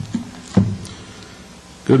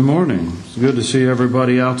Good morning. It's good to see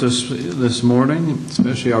everybody out this morning,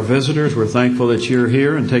 especially our visitors. We're thankful that you're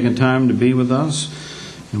here and taking time to be with us.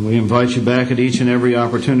 And we invite you back at each and every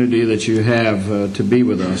opportunity that you have to be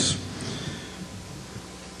with us.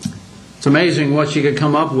 It's amazing what you can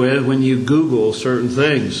come up with when you Google certain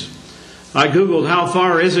things. I Googled, how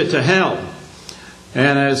far is it to hell?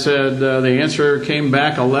 And I said, the answer came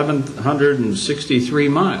back 1,163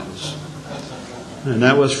 miles. And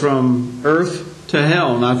that was from Earth to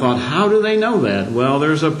hell. And I thought, how do they know that? Well,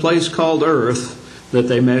 there's a place called Earth that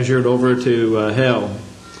they measured over to hell.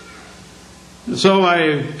 So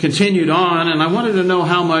I continued on, and I wanted to know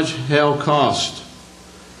how much hell cost.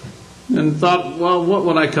 And thought, well, what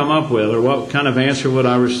would I come up with, or what kind of answer would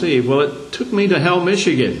I receive? Well, it took me to Hell,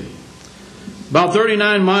 Michigan. About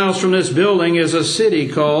 39 miles from this building is a city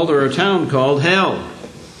called, or a town called, Hell.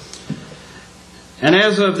 And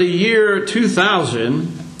as of the year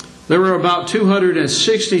 2000, there were about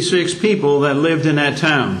 266 people that lived in that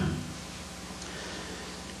town.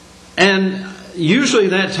 And usually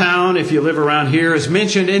that town, if you live around here, is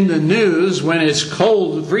mentioned in the news when it's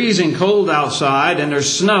cold, freezing cold outside, and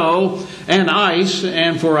there's snow and ice,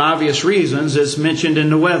 and for obvious reasons, it's mentioned in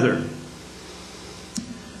the weather.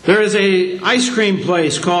 There is a ice cream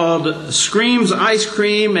place called Scream's Ice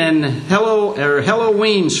Cream and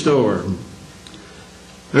Halloween Store.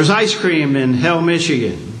 There's ice cream in Hell,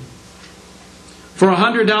 Michigan. For a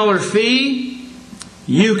 $100 fee,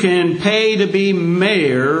 you can pay to be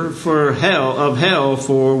mayor of hell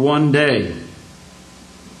for one day.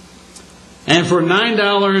 And for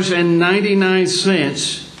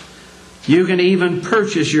 $9.99, you can even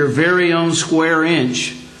purchase your very own square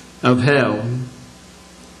inch of hell.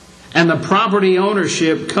 And the property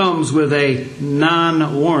ownership comes with a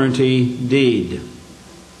non-warranty deed.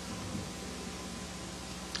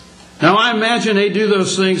 Now, I imagine they do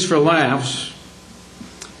those things for laughs.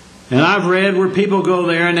 And I've read where people go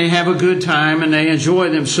there and they have a good time and they enjoy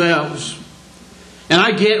themselves. And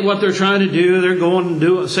I get what they're trying to do. They're going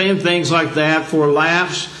to saying things like that for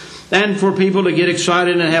laughs and for people to get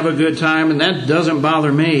excited and have a good time. And that doesn't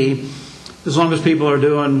bother me as long as people are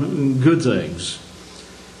doing good things.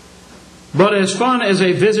 But as fun as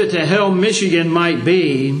a visit to Hell, Michigan might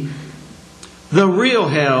be, the real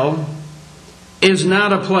hell is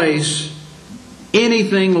not a place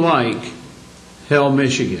anything like Hell,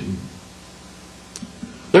 Michigan.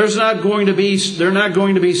 They're not going to be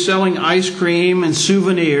selling ice cream and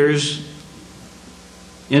souvenirs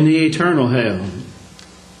in the eternal hell. And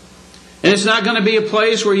it's not going to be a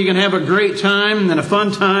place where you can have a great time and a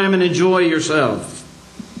fun time and enjoy yourself.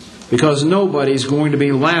 Because nobody's going to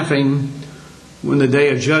be laughing when the day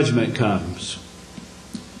of judgment comes.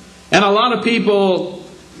 And a lot of people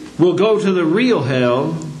will go to the real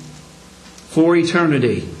hell for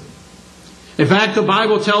eternity. In fact, the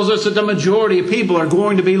Bible tells us that the majority of people are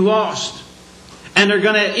going to be lost. And they're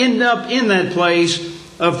going to end up in that place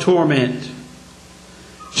of torment.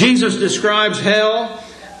 Jesus describes hell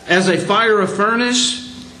as a fire of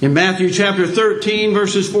furnace in Matthew chapter 13,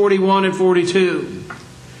 verses 41 and 42.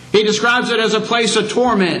 He describes it as a place of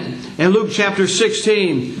torment in Luke chapter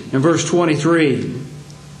 16 and verse 23.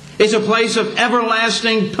 It's a place of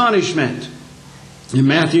everlasting punishment in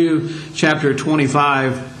Matthew chapter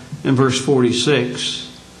 25 and verse 46.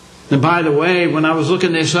 And by the way, when I was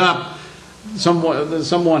looking this up,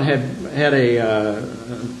 someone had a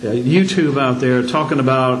YouTube out there talking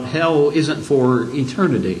about hell isn't for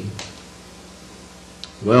eternity.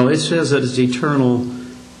 Well, it says that it's eternal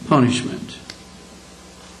punishment.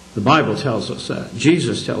 The Bible tells us that.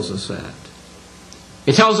 Jesus tells us that.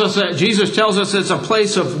 It tells us that Jesus tells us it's a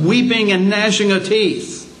place of weeping and gnashing of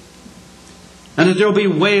teeth. And that there will be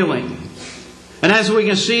wailing. And as we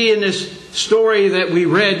can see in this story that we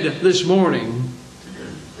read this morning,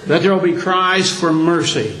 that there will be cries for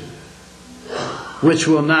mercy, which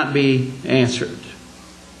will not be answered.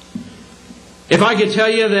 If I could tell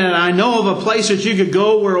you that I know of a place that you could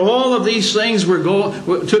go where all of these things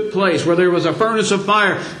took place, where there was a furnace of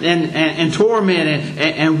fire and torment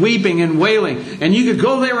and weeping and wailing, and you could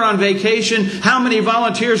go there on vacation, how many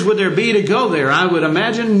volunteers would there be to go there? I would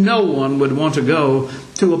imagine no one would want to go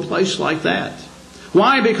to a place like that.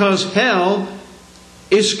 Why? Because hell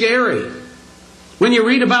is scary. When you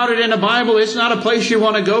read about it in the Bible, it's not a place you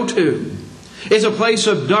want to go to. It's a place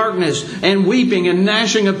of darkness and weeping and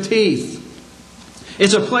gnashing of teeth.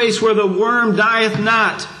 It's a place where the worm dieth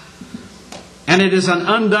not. And it is an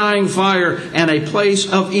undying fire and a place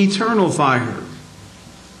of eternal fire.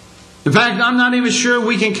 In fact, I'm not even sure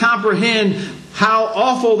we can comprehend how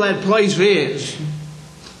awful that place is.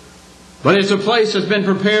 But it's a place that's been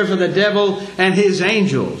prepared for the devil and his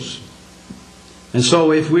angels. And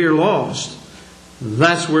so if we are lost,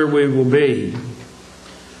 that's where we will be.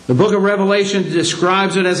 The book of Revelation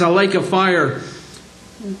describes it as a lake of fire,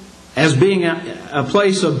 as being a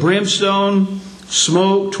place of brimstone,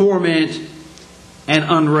 smoke, torment, and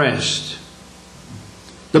unrest.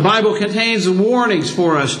 The Bible contains warnings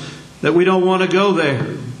for us that we don't want to go there.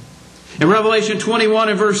 In Revelation 21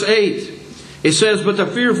 and verse 8, it says, "But the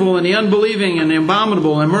fearful and the unbelieving and the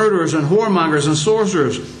abominable and murderers and whoremongers and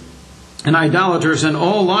sorcerers and idolaters and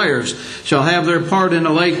all liars shall have their part in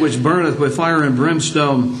the lake which burneth with fire and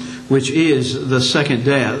brimstone, which is the second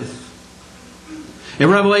death." In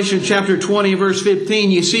Revelation chapter 20 verse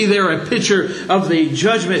 15, you see there a picture of the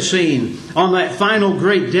judgment scene on that final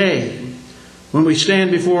great day when we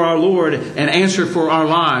stand before our Lord and answer for our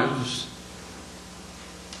lives.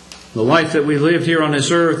 The life that we lived here on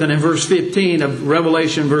this earth. And in verse 15 of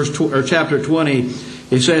Revelation chapter 20,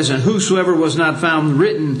 it says, "And whosoever was not found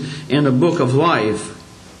written in the book of life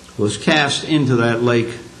was cast into that lake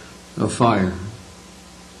of fire."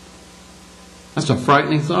 That's a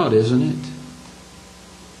frightening thought, isn't it?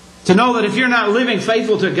 To know that if you're not living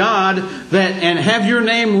faithful to God and have your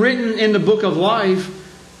name written in the book of life,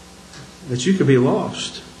 that you could be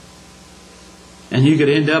lost. And you could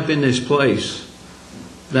end up in this place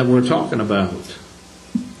that we're talking about.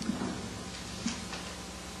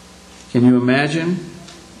 Can you imagine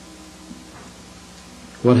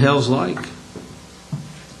what hell's like?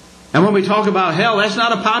 And when we talk about hell, that's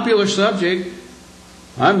not a popular subject.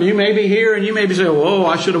 You may be here and you may be saying, "Whoa,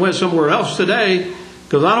 I should have went somewhere else today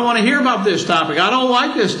because I don't want to hear about this topic. I don't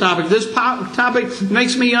like this topic. This topic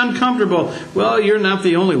makes me uncomfortable." Well, you're not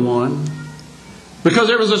the only one. Because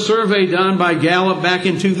there was a survey done by Gallup back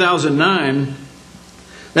in 2009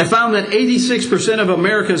 that found that 86% of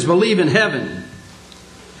Americans believe in heaven.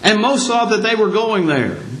 And most thought that they were going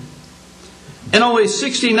there. And only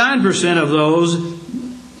 69% of those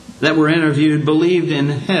that were interviewed believed in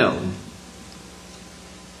hell.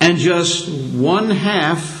 And just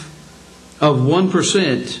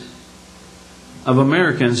 0.5% of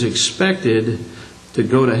Americans expected to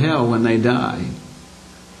go to hell when they die.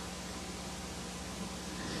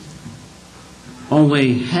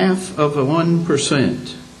 Only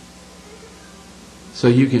 0.5%. So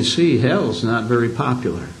you can see hell's not very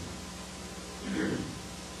popular.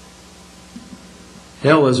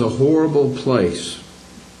 Hell is a horrible place.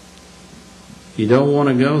 You don't want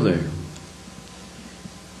to go there.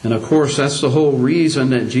 And of course, that's the whole reason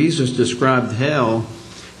that Jesus described hell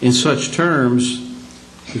in such terms,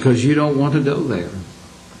 because you don't want to go there.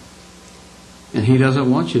 And He doesn't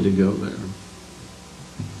want you to go there.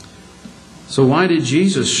 So why did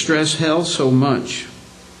Jesus stress hell so much?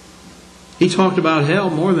 He talked about hell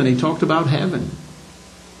more than He talked about heaven.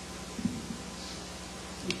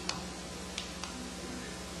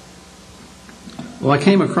 Well, I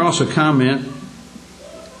came across a comment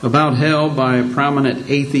about hell by a prominent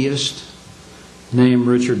atheist named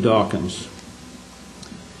Richard Dawkins.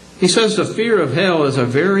 He says the fear of hell is a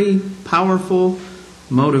very powerful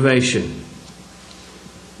motivation.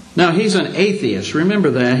 Now, he's an atheist.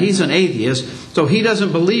 Remember that. He's an atheist, so he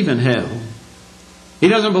doesn't believe in hell. He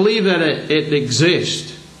doesn't believe that it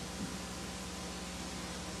exists.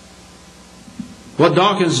 What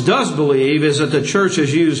Dawkins does believe is that the church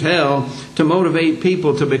has used hell to motivate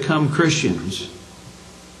people to become Christians.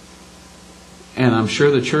 And I'm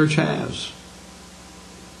sure the church has.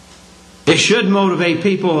 It should motivate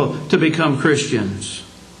people to become Christians.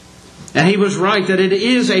 And he was right that it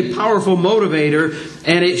is a powerful motivator,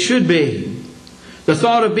 and it should be. The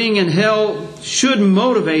thought of being in hell should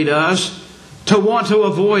motivate us to want to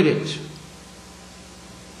avoid it.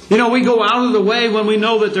 You know, we go out of the way when we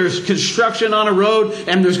know that there's construction on a road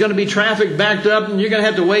and there's going to be traffic backed up and you're going to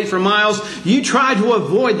have to wait for miles. You try to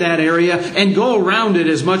avoid that area and go around it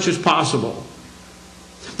as much as possible.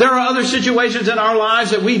 There are other situations in our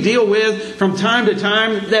lives that we deal with from time to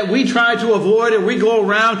time that we try to avoid, or we go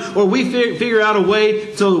around, or we figure out a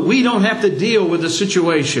way so that we don't have to deal with the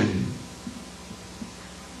situation.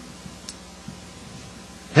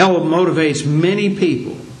 Hell motivates many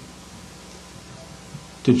people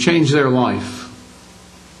to change their life.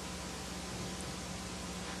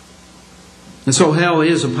 And so hell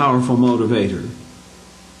is a powerful motivator.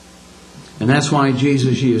 And that's why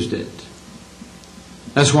Jesus used it.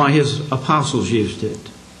 That's why His apostles used it.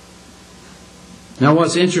 Now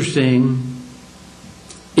what's interesting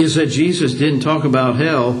is that Jesus didn't talk about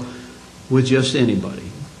hell with just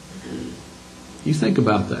anybody. You think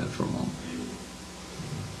about that for a moment.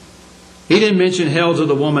 He didn't mention hell to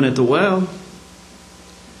the woman at the well.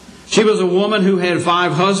 She was a woman who had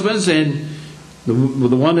 5 husbands, and the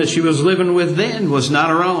one that she was living with then was not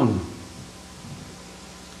her own.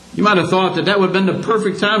 You might have thought that would have been the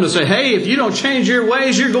perfect time to say, hey, if you don't change your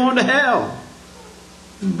ways, you're going to hell.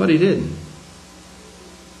 But he didn't.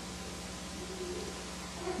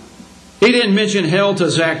 He didn't mention hell to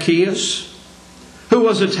Zacchaeus, who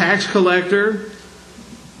was a tax collector,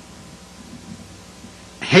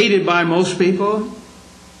 hated by most people.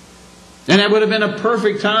 And that would have been a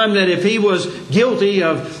perfect time that if he was guilty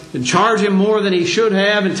of charging more than he should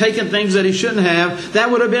have and taking things that he shouldn't have,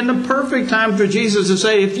 that would have been the perfect time for Jesus to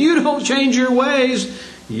say, if you don't change your ways,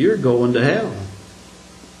 you're going to hell.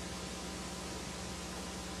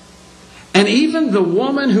 And even the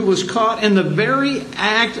woman who was caught in the very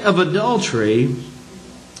act of adultery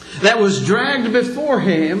that was dragged before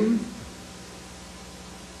him,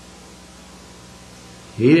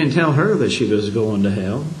 he didn't tell her that she was going to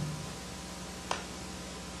hell.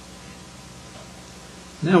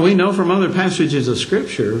 Now we know from other passages of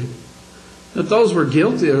Scripture that those were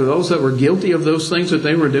guilty, or those that were guilty of those things that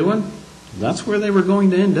they were doing, that's where they were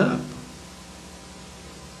going to end up.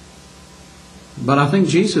 But I think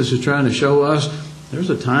Jesus is trying to show us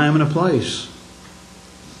there's a time and a place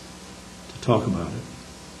to talk about it.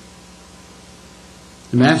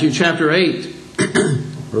 In Matthew chapter 8,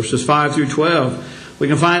 verses 5 through 12, we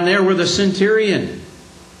can find there where the centurion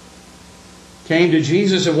came to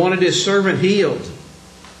Jesus and wanted his servant healed.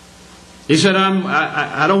 He said,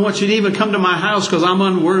 I don't want you to even come to my house because I'm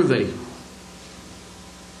unworthy.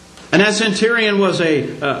 And that centurion was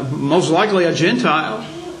most likely a Gentile.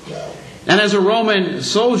 And as a Roman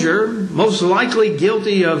soldier, most likely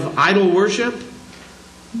guilty of idol worship.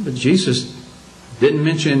 But Jesus didn't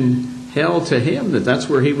mention hell to him, that's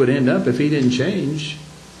where he would end up if he didn't change.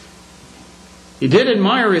 He did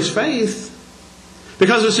admire his faith,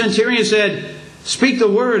 because the centurion said, speak the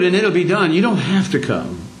word and it'll be done. You don't have to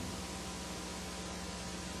come.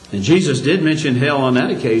 And Jesus did mention hell on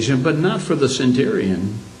that occasion, but not for the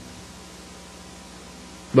centurion,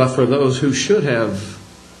 but for those who should have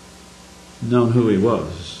known who he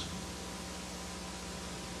was.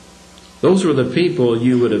 Those were the people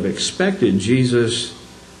you would have expected Jesus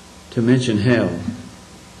to mention hell.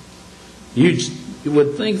 You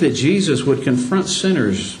would think that Jesus would confront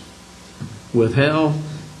sinners with hell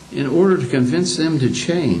in order to convince them to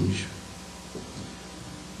change.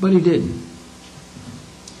 But he didn't.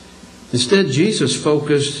 Instead, Jesus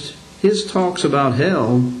focused his talks about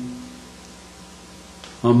hell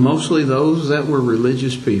on mostly those that were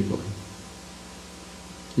religious people.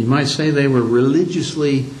 You might say they were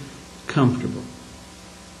religiously comfortable.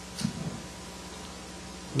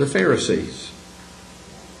 The Pharisees.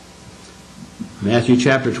 Matthew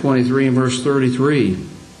chapter 23 and verse 33.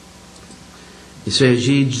 It says,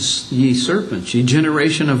 Ye serpents, ye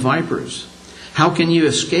generation of vipers, how can you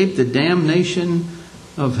escape the damnation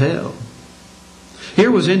of hell? Here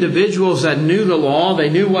was individuals that knew the law, they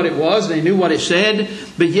knew what it was, they knew what it said,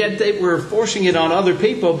 but yet they were forcing it on other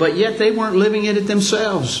people, but yet they weren't living in it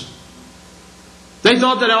themselves. They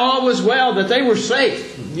thought that all was well, that they were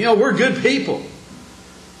safe. We're good people.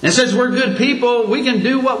 And since we're good people, we can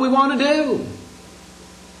do what we want to do.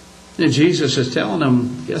 And Jesus is telling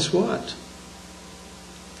them, guess what?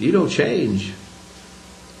 If you don't change,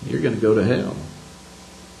 you're going to go to hell.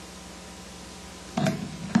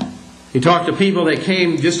 He talked to people that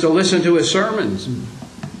came just to listen to his sermons. In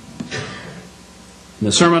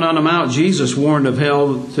the Sermon on the Mount, Jesus warned of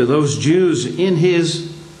hell to those Jews in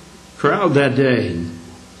his crowd that day.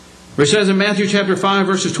 Where it says in Matthew chapter 5,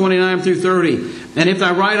 verses 29 through 30, And if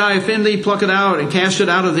thy right eye offend thee, pluck it out and cast it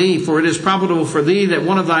out of thee. For it is profitable for thee that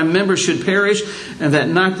one of thy members should perish, and that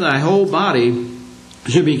not thy whole body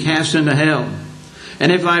should be cast into hell.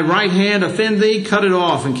 And if thy right hand offend thee, cut it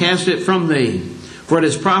off and cast it from thee. For it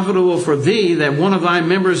is profitable for thee that one of thy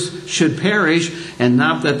members should perish, and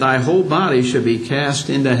not that thy whole body should be cast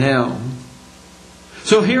into hell.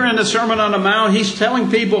 So here in the Sermon on the Mount, he's telling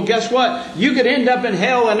people, guess what? You could end up in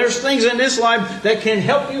hell, and there's things in this life that can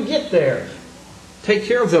help you get there. Take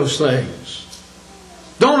care of those things.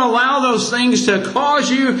 Don't allow those things to cause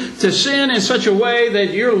you to sin in such a way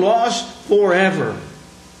that you're lost forever.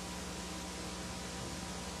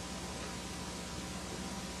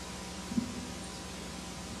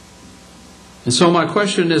 And so my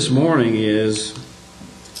question this morning is,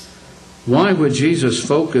 why would Jesus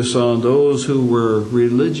focus on those who were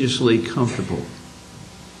religiously comfortable?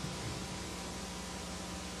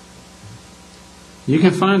 You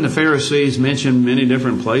can find the Pharisees mentioned many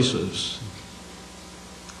different places.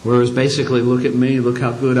 Whereas basically, look at me, look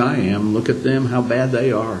how good I am, look at them, how bad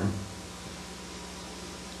they are.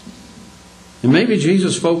 And maybe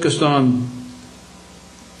Jesus focused on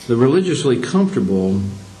the religiously comfortable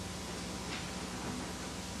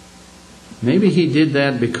Maybe he did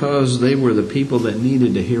that because they were the people that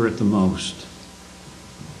needed to hear it the most.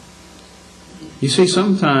 You see,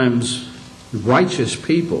 sometimes righteous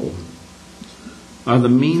people are the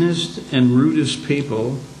meanest and rudest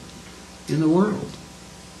people in the world.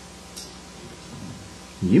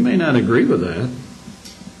 You may not agree with that,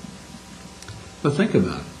 but think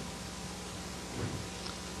about it.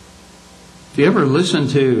 If you ever listen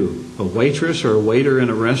to a waitress or a waiter in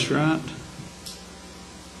a restaurant,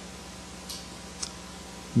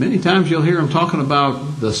 many times you'll hear them talking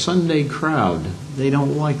about the Sunday crowd. They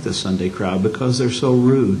don't like the Sunday crowd because they're so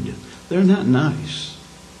rude. They're not nice.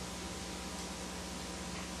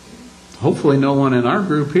 Hopefully no one in our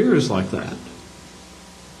group here is like that.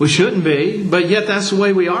 We shouldn't be, but yet that's the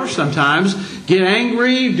way we are sometimes. Get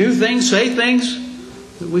angry, do things, say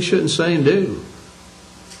things that we shouldn't say and do.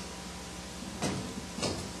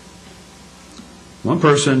 One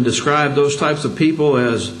person described those types of people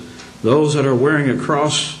as those that are wearing a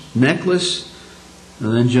cross necklace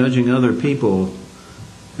and then judging other people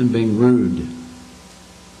and being rude.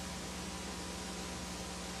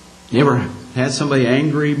 You ever had somebody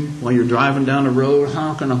angry while you're driving down the road,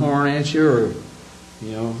 honking a horn at you or,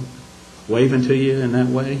 waving to you in that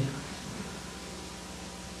way?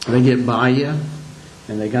 They get by you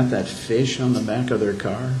and they got that fish on the back of their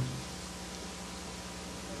car.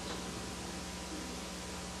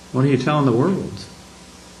 What are you telling the world?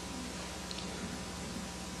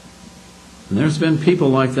 And there's been people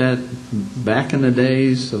like that back in the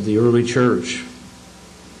days of the early church.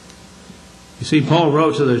 You see, Paul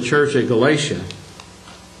wrote to the church at Galatia,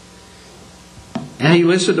 and he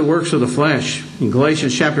listed the works of the flesh in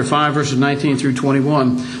Galatians chapter 5, verses 19 through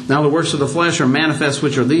 21. Now the works of the flesh are manifest,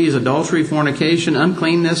 which are these: adultery, fornication,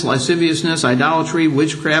 uncleanness, lasciviousness, idolatry,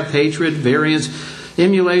 witchcraft, hatred, variance,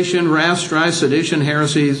 emulation, wrath, strife, sedition,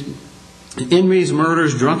 heresies, envies,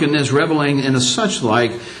 murders, drunkenness, reveling, and the such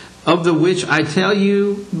like, of the which I tell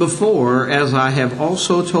you before, as I have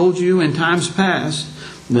also told you in times past,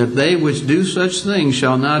 that they which do such things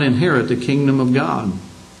shall not inherit the kingdom of God.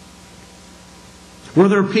 Were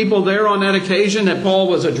there people there on that occasion that Paul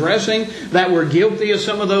was addressing that were guilty of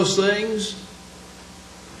some of those things?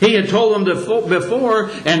 He had told them before,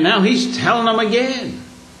 and now he's telling them again.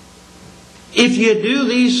 If you do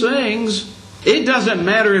these things, it doesn't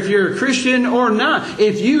matter if you're a Christian or not.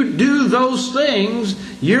 If you do those things,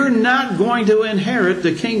 you're not going to inherit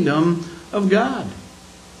the kingdom of God.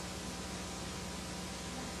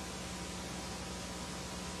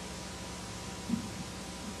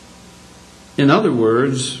 In other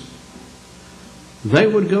words, they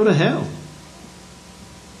would go to hell.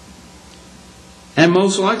 And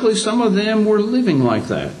most likely some of them were living like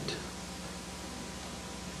that.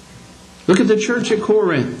 Look at the church at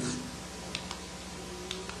Corinth.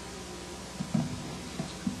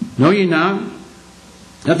 Know ye not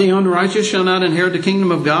that the unrighteous shall not inherit the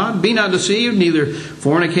kingdom of God? Be not deceived, neither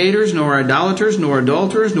fornicators, nor idolaters, nor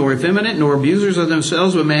adulterers, nor effeminate, nor abusers of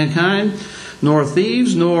themselves with mankind, nor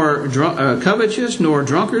thieves, nor covetous, nor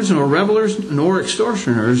drunkards, nor revelers, nor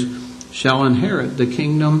extortioners shall inherit the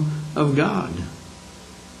kingdom of God.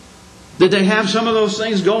 Did they have some of those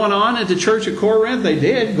things going on at the church at Corinth? They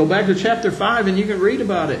did. Go back to chapter 5 and you can read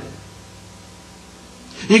about it.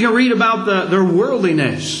 You can read about their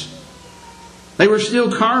worldliness. They were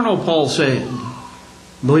still carnal, Paul said. I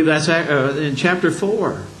believe that's in chapter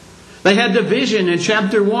 4. They had division in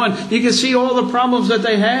chapter 1. You can see all the problems that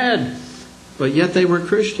they had. But yet they were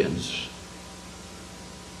Christians.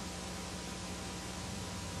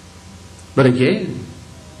 But again,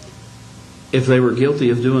 if they were guilty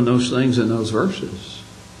of doing those things in those verses,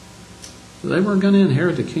 they weren't going to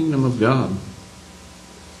inherit the kingdom of God.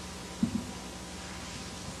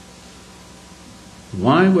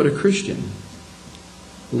 Why would a Christian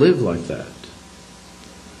live like that?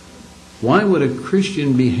 Why would a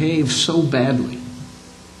Christian behave so badly?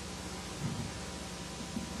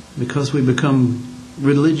 Because we become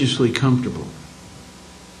religiously comfortable.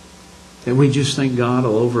 That we just think God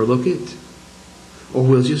will overlook it. Or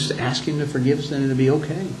we'll just ask Him to forgive us and it'll be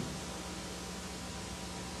okay.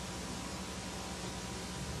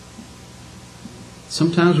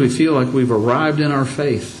 Sometimes we feel like we've arrived in our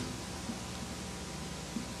faith.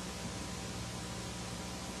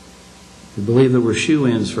 We believe that we're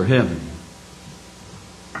shoe-ins for heaven.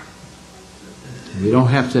 We don't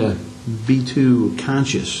have to be too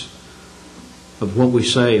conscious of what we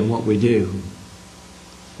say and what we do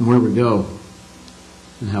and where we go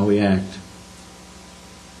and how we act.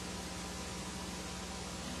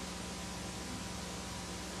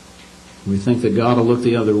 We think that God will look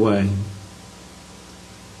the other way.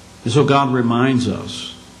 And so God reminds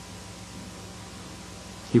us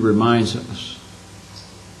He reminds us,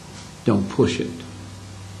 don't push it.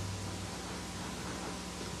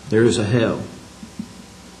 There is a hell,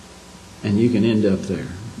 and you can end up there.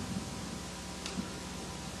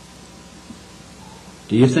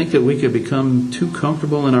 Do you think that we could become too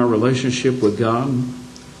comfortable in our relationship with God,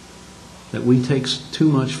 that we take too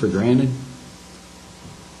much for granted?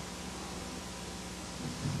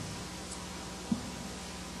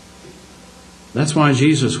 That's why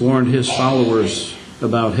Jesus warned His followers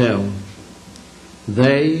about hell.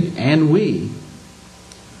 They and we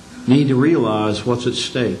need to realize what's at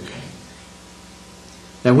stake.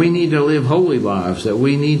 That we need to live holy lives. That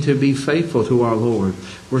we need to be faithful to our Lord.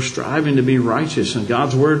 We're striving to be righteous. And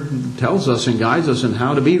God's Word tells us and guides us in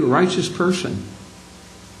how to be a righteous person.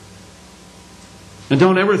 And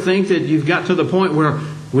don't ever think that you've got to the point where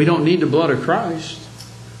we don't need the blood of Christ.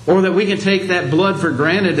 Or that we can take that blood for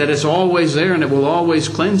granted, that it's always there and it will always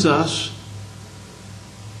cleanse us.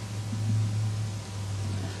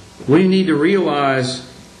 We need to realize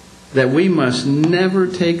that we must never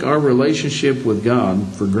take our relationship with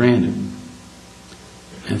God for granted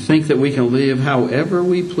and think that we can live however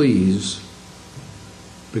we please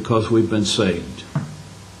because we've been saved.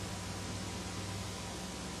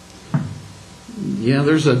 Yeah,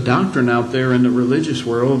 there's a doctrine out there in the religious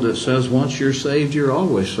world that says once you're saved, you're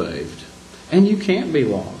always saved. And you can't be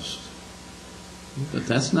lost. But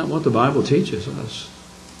that's not what the Bible teaches us.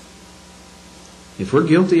 If we're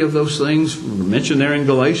guilty of those things mentioned there in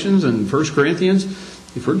Galatians and 1 Corinthians,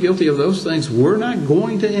 if we're guilty of those things, we're not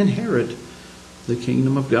going to inherit the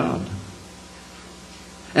kingdom of God.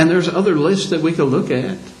 And there's other lists that we could look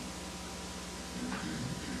at.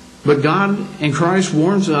 But God and Christ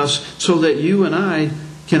warns us so that you and I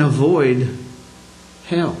can avoid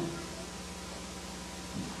hell.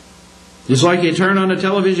 Just like you turn on the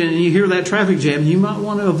television and you hear that traffic jam, you might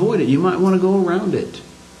want to avoid it. You might want to go around it.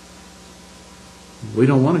 We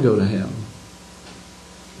don't want to go to hell.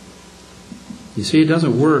 You see, it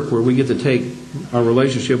doesn't work where we get to take our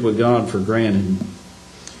relationship with God for granted.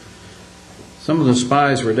 Some of the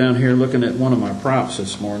spies were down here looking at one of my props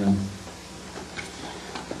this morning.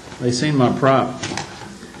 They seen my prop.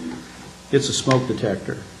 It's a smoke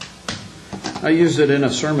detector. I used it in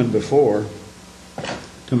a sermon before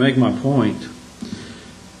to make my point.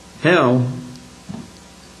 Hell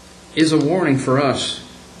is a warning for us.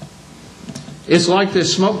 It's like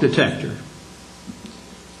this smoke detector.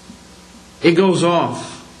 It goes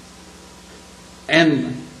off.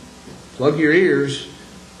 And plug your ears,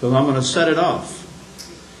 because I'm going to set it off.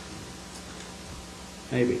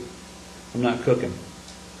 Maybe. I'm not cooking.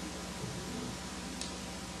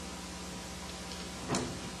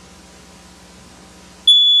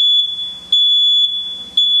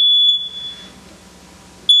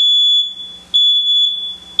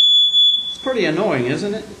 It's pretty annoying,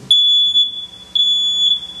 isn't it?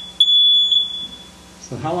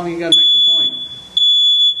 So how long you got to make the point?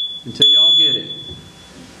 Until you all get it.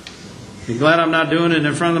 Be glad I'm not doing it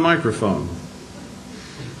in front of the microphone.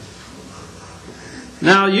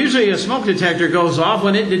 Now, usually a smoke detector goes off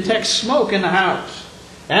when it detects smoke in the house.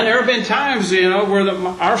 And there have been times, where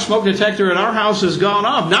our smoke detector at our house has gone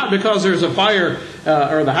off. Not because there's a fire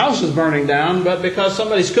or the house is burning down, but because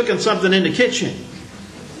somebody's cooking something in the kitchen.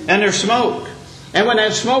 And there's smoke. And when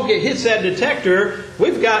that smoke hits that detector,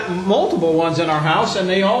 we've got multiple ones in our house and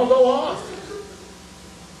they all go off.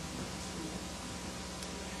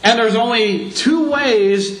 And there's only two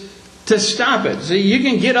ways to stop it. See, you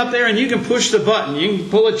can get up there and you can push the button. You can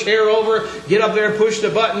pull a chair over, get up there and push the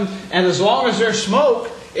button. And as long as there's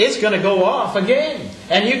smoke, it's going to go off again.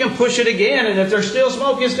 And you can push it again. And if there's still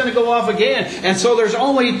smoke, it's going to go off again. And so there's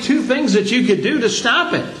only two things that you could do to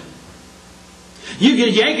stop it. You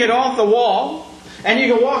can yank it off the wall. And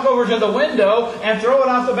you can walk over to the window and throw it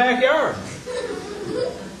off the backyard.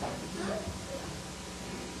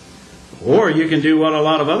 Or you can do what a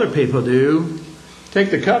lot of other people do.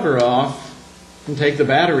 Take the cover off and take the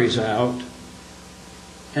batteries out.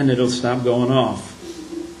 And it'll stop going off.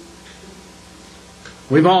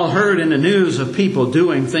 We've all heard in the news of people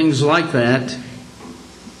doing things like that.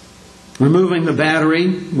 Removing the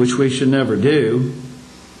battery, which we should never do.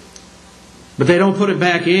 But they don't put it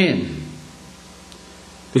back in.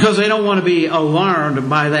 Because they don't want to be alarmed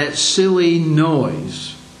by that silly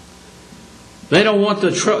noise. They don't want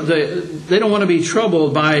they don't want to be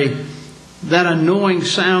troubled by that annoying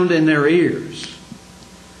sound in their ears.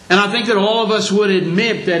 And I think that all of us would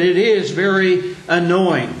admit that it is very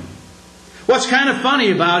annoying. What's kind of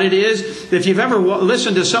funny about it is, if you've ever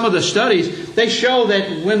listened to some of the studies, they show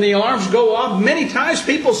that when the alarms go off, many times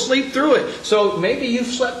people sleep through it. So maybe you've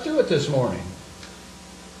slept through it this morning.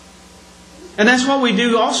 And that's what we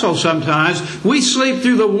do also sometimes. We sleep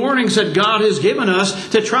through the warnings that God has given us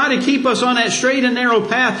to try to keep us on that straight and narrow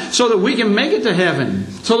path so that we can make it to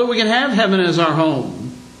heaven, so that we can have heaven as our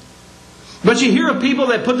home. But you hear of people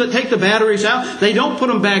that take the batteries out, they don't put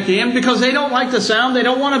them back in because they don't like the sound, they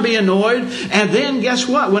don't want to be annoyed. And then guess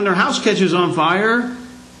what? When their house catches on fire,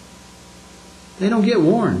 they don't get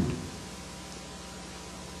warned.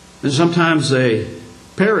 And sometimes they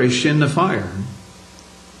perish in the fire.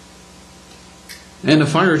 And the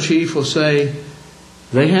fire chief will say,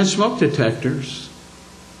 they had smoke detectors,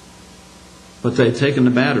 but they'd taken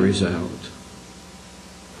the batteries out.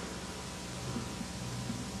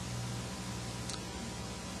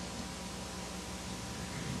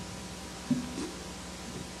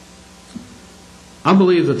 I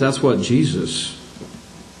believe that that's what Jesus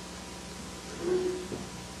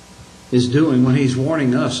is doing when He's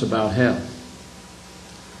warning us about hell.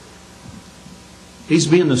 He's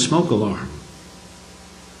being the smoke alarm.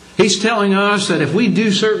 He's telling us that if we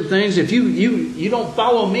do certain things, if you don't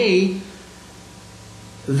follow me,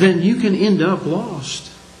 then you can end up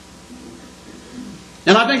lost.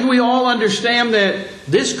 And I think we all understand that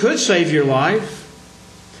this could save your life.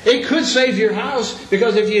 It could save your house,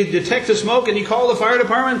 because if you detect the smoke and you call the fire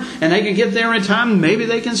department and they can get there in time, maybe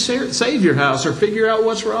they can save your house or figure out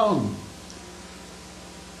what's wrong.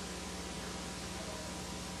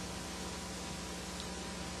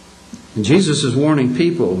 And Jesus is warning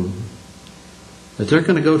people that they're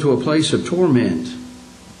going to go to a place of torment,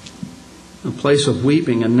 a place of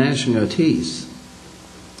weeping and gnashing of teeth,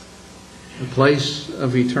 a place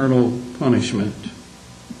of eternal punishment.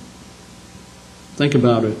 Think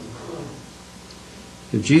about it.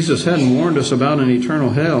 If Jesus hadn't warned us about an eternal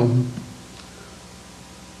hell,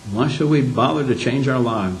 why should we bother to change our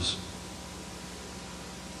lives?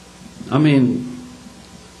 I mean,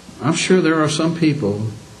 I'm sure there are some people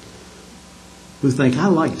who think, I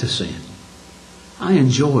like to sin. I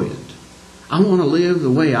enjoy it. I want to live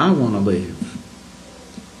the way I want to live.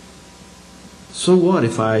 So what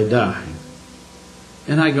if I die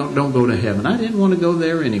and I don't go to heaven? I didn't want to go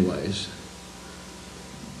there anyways.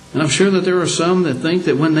 And I'm sure that there are some that think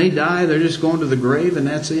that when they die, they're just going to the grave and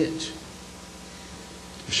that's it.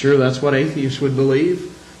 I'm sure that's what atheists would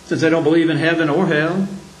believe, since they don't believe in heaven or hell,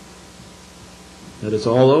 that it's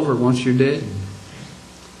all over once you're dead.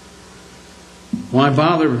 Why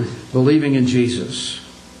bother believing in Jesus?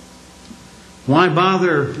 Why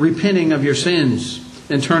bother repenting of your sins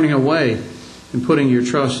and turning away and putting your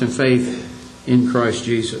trust and faith in Christ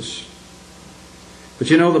Jesus? But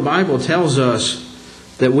you know, the Bible tells us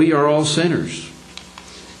that we are all sinners.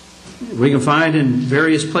 We can find in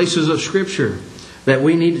various places of Scripture that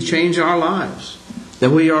we need to change our lives,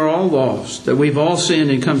 that we are all lost, that we've all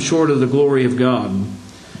sinned and come short of the glory of God.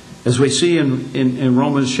 As we see in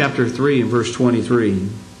Romans chapter 3 and verse 23.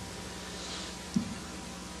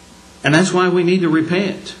 And that's why we need to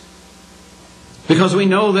repent. Because we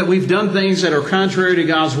know that we've done things that are contrary to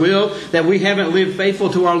God's will, that we haven't lived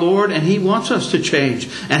faithful to our Lord, and He wants us to change.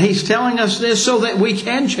 And He's telling us this so that we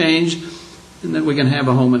can change and that we can have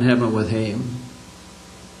a home in heaven with Him.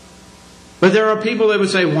 But there are people that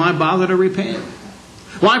would say, why bother to repent?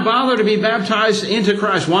 Why bother to be baptized into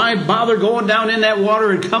Christ? Why bother going down in that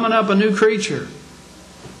water and coming up a new creature?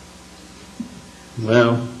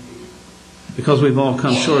 Well, because we've all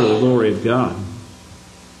come short of the glory of God.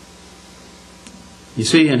 You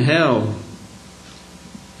see, in hell,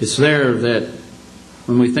 it's there that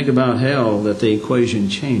when we think about hell, that the equation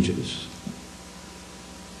changes.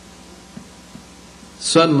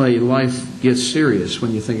 Suddenly, life gets serious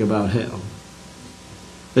when you think about hell.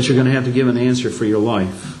 That you're going to have to give an answer for your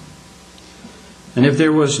life. And if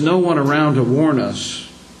there was no one around to warn us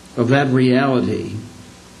of that reality,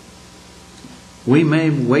 we may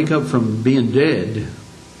wake up from being dead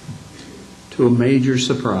to a major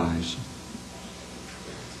surprise.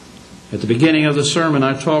 At the beginning of the sermon,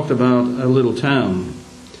 I talked about a little town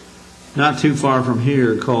not too far from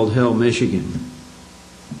here called Hell, Michigan.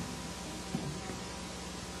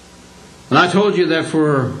 And I told you that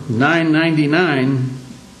for $9.99,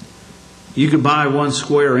 you could buy 1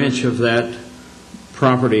 square inch of that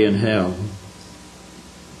property in hell.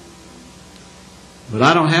 But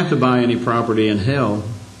I don't have to buy any property in hell,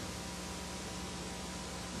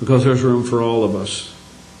 because there's room for all of us.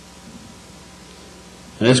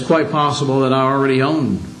 And it's quite possible that I already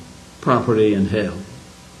own property in hell.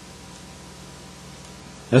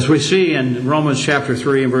 As we see in Romans chapter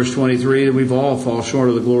 3 and verse 23, that we've all fallen short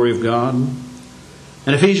of the glory of God. And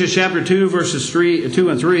In Ephesians chapter 2, verses 2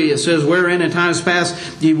 and 3, it says, "Wherein in times past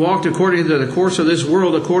ye walked according to the course of this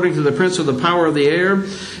world, according to the prince of the power of the air,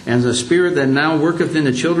 and the spirit that now worketh in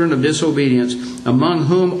the children of disobedience, among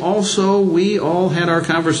whom also we all had our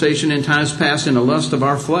conversation in times past in the lust of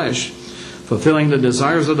our flesh, fulfilling the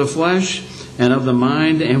desires of the flesh and of the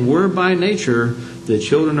mind, and were by nature the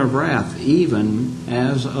children of wrath, even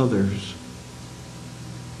as others."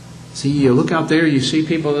 See, you look out there, you see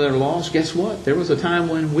people that are lost. Guess what? There was a time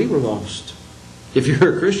when we were lost. If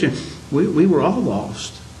you're a Christian, we were all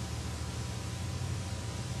lost.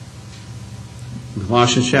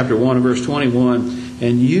 Colossians chapter 1 and verse 21,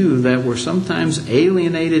 "And you that were sometimes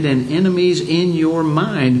alienated and enemies in your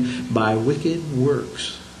mind by wicked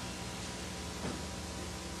works."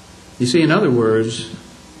 You see, in other words,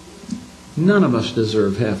 none of us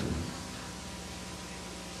deserve heaven.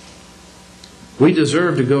 We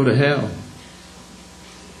deserve to go to hell.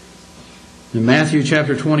 In Matthew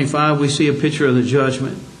chapter 25, we see a picture of the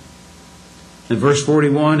judgment. In verse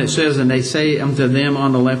 41, it says, "And they say unto them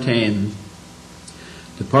on the left hand,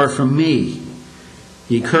 Depart from me,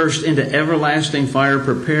 ye cursed, into everlasting fire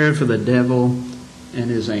prepared for the devil and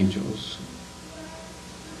his angels."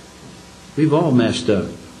 We've all messed up.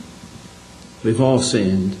 We've all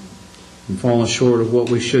sinned and fallen short of what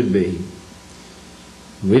we should be.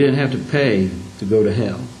 We didn't have to pay to go to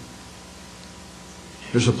hell.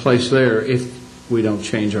 There's a place there if we don't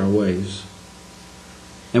change our ways.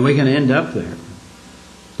 And we can end up there.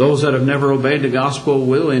 Those that have never obeyed the gospel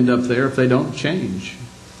will end up there if they don't change.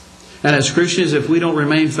 And as Christians, if we don't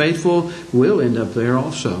remain faithful, we'll end up there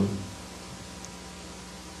also.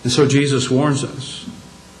 And so Jesus warns us.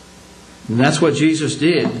 And that's what Jesus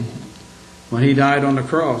did when He died on the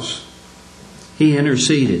cross. He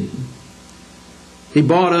interceded. He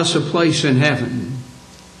bought us a place in heaven.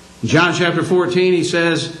 In John chapter 14, He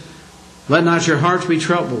says, "Let not your hearts be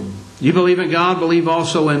troubled. You believe in God, believe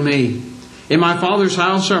also in me. In my Father's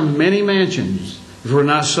house are many mansions. If it were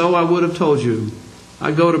not so, I would have told you.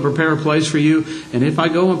 I go to prepare a place for you. And if I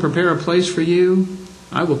go and prepare a place for you,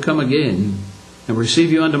 I will come again and receive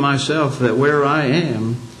you unto myself, that where I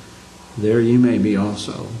am, there you may be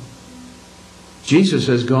also." Jesus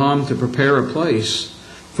has gone to prepare a place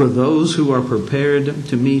for those who are prepared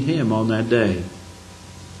to meet Him on that day.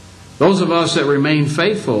 Those of us that remain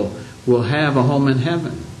faithful will have a home in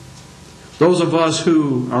heaven. Those of us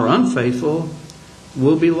who are unfaithful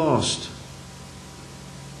will be lost.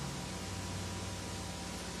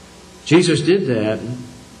 Jesus did that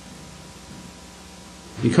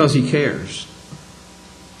because He cares.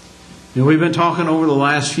 You know, we've been talking over the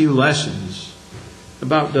last few lessons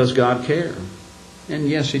about, does God care? And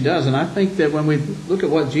yes, He does. And I think that when we look at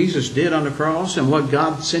what Jesus did on the cross and what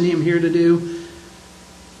God sent Him here to do,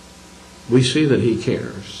 we see that He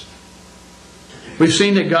cares. We've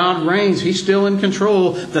seen that God reigns. He's still in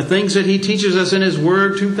control. The things that He teaches us in His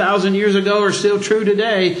Word 2,000 years ago are still true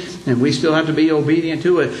today, and we still have to be obedient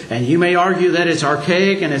to it. And you may argue that it's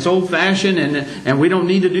archaic and it's old-fashioned and we don't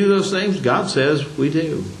need to do those things. God says we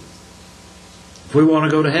do. If we want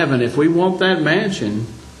to go to heaven, if we want that mansion,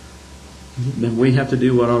 then we have to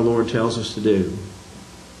do what our Lord tells us to do.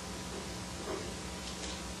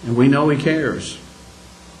 And we know He cares.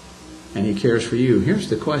 And He cares for you. Here's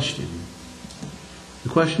the question. The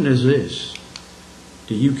question is this: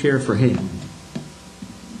 do you care for Him?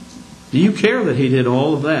 Do you care that He did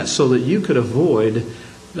all of that so that you could avoid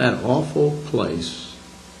that awful place?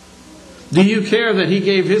 Do you care that He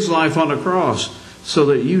gave His life on the cross so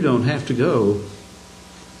that you don't have to go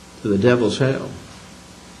to the devil's hell?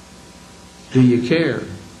 Do you care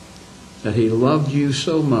that He loved you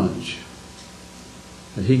so much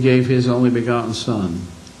that He gave His only begotten Son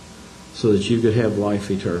so that you could have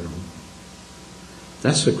life eternal?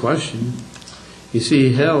 That's the question. You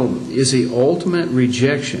see, hell is the ultimate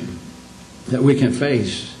rejection that we can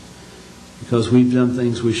face because we've done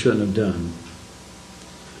things we shouldn't have done.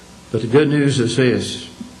 But the good news is this: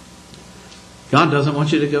 God doesn't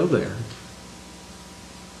want you to go there.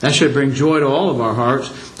 That should bring joy to all of our hearts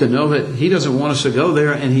to know that He doesn't want us to go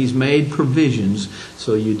there, and He's made provisions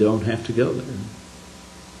so you don't have to go there.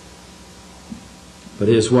 But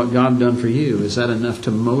is what God done for you, is that enough to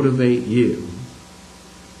motivate you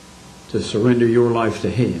to surrender your life to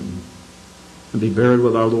Him and be buried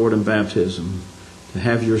with our Lord in baptism, to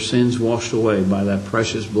have your sins washed away by that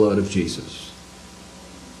precious blood of Jesus?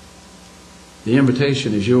 The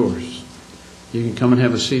invitation is yours. You can come and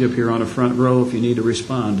have a seat up here on the front row if you need to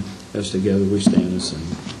respond as together we stand and sing.